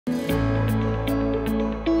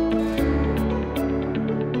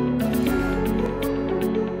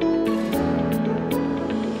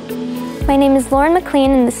My name is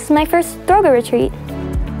McLean, and this is my first THROGA Retreat.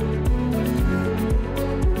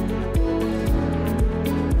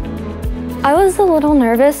 I was a little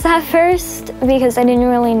nervous at first because I didn't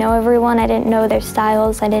really know everyone. I didn't know their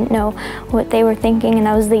styles. I didn't know what they were thinking, and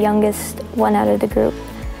I was the youngest one out of the group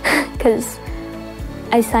because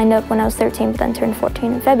I signed up when I was 13 but then turned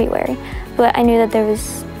 14 in February. But I knew that there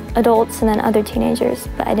was adults and then other teenagers,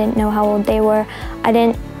 but I didn't know how old they were. I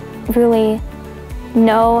didn't really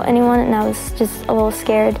know anyone, and I was just a little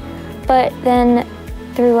scared. But then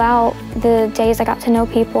throughout the days I got to know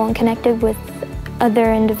people and connected with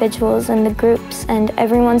other individuals in the groups, and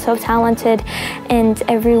everyone's so talented and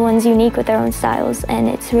everyone's unique with their own styles, and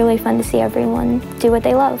it's really fun to see everyone do what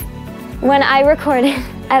they love. When I recorded,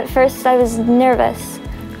 at first I was nervous,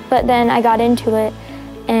 but then I got into it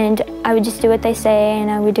and I would just do what they say and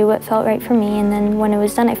I would do what felt right for me, and then when it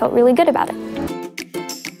was done I felt really good about it.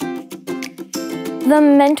 The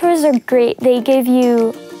mentors are great. They give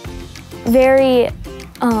you very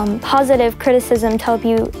positive criticism to help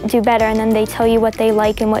you do better, and then they tell you what they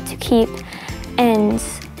like and what to keep, and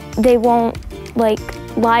they won't like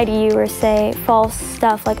lie to you or say false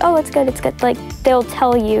stuff like, oh, it's good, it's good. Like, they'll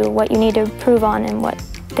tell you what you need to improve on and what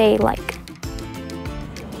they like.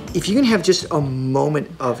 If you can have just a moment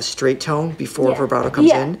of a straight tone before vibrato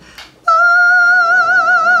comes in,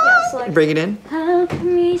 so like, bring it in. Help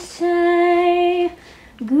me say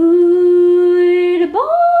goodbye.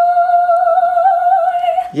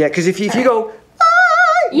 Yeah, because if you go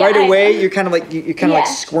right away, you're kind of like like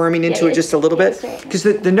squirming into it just a little bit, because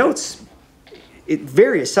the notes,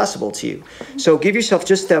 very accessible to you. So give yourself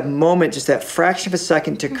just that moment, just that fraction of a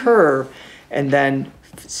second to curve, and then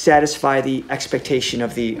satisfy the expectation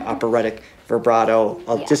of the operatic vibrato,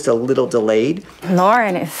 just a little delayed.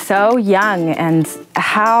 Lauren is so young, and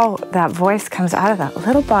how that voice comes out of that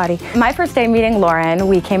little body. My first day meeting Lauren,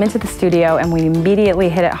 we came into the studio and we immediately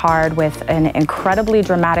hit it hard with an incredibly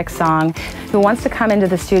dramatic song who wants to come into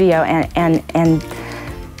the studio and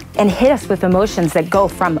hit us with emotions that go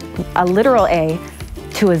from a literal A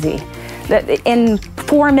to a Z. In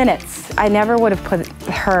 4 minutes, I never would have put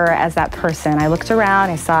her as that person. I looked around,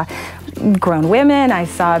 I saw grown women, I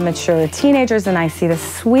saw mature teenagers, and I see this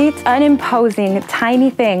sweet, unimposing,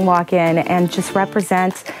 tiny thing walk in and just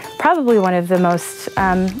represent probably one of the most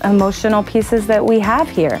emotional pieces that we have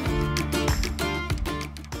here.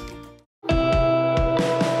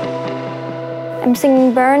 I'm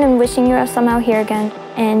singing Burn and Wishing You Were Somehow Here Again,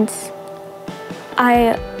 and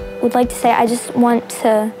I would like to say I just want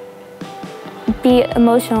to be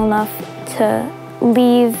emotional enough to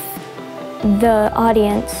leave the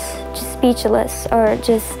audience just speechless, or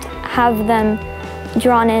just have them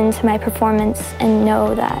drawn into my performance and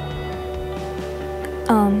know that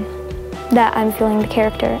that I'm feeling the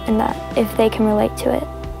character, and that if they can relate to it,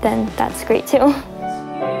 then that's great too.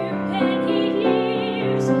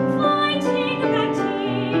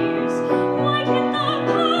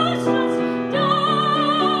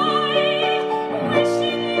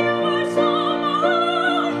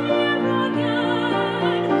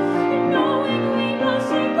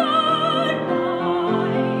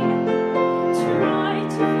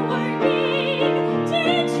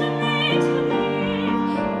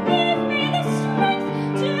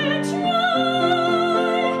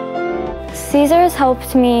 Caesar has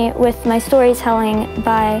helped me with my storytelling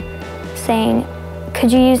by saying,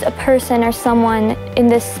 could you use a person or someone in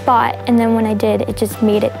this spot? And then when I did, it just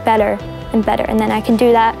made it better and better. And then I can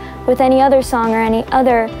do that with any other song or any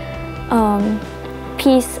other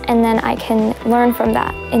piece, and then I can learn from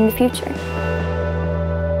that in the future.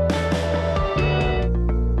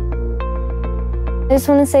 I just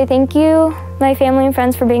want to say thank you, my family and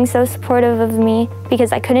friends, for being so supportive of me,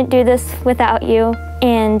 because I couldn't do this without you.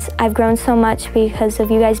 And I've grown so much because of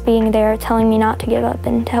you guys being there, telling me not to give up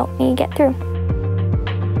and to help me get through.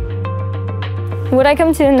 Would I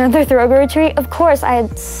come to another THROGA Retreat? Of course. I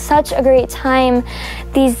had such a great time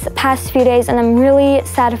these past few days, and I'm really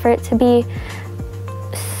sad for it to be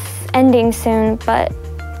ending soon, but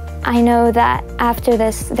I know that after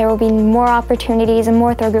this there will be more opportunities and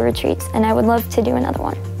more THROGA Retreats, and I would love to do another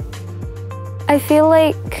one. I feel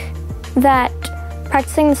like that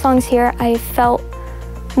practicing the songs here, I felt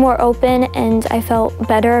more open and I felt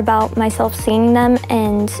better about myself singing them,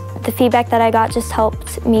 and the feedback that I got just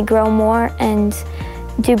helped me grow more and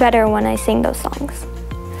do better when I sing those songs.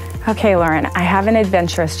 Okay, Lauren, I have an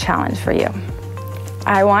adventurous challenge for you.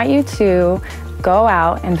 I want you to go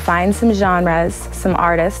out and find some genres, some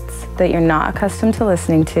artists that you're not accustomed to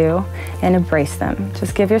listening to, and embrace them.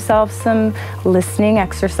 Just give yourself some listening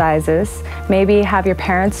exercises. Maybe have your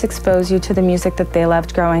parents expose you to the music that they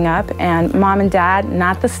loved growing up, and mom and dad,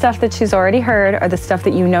 not the stuff that she's already heard or the stuff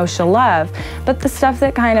that you know she'll love, but the stuff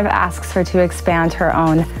that kind of asks her to expand her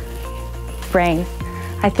own brain.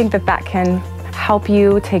 I think that that can help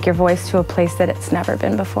you take your voice to a place that it's never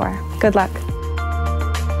been before. Good luck.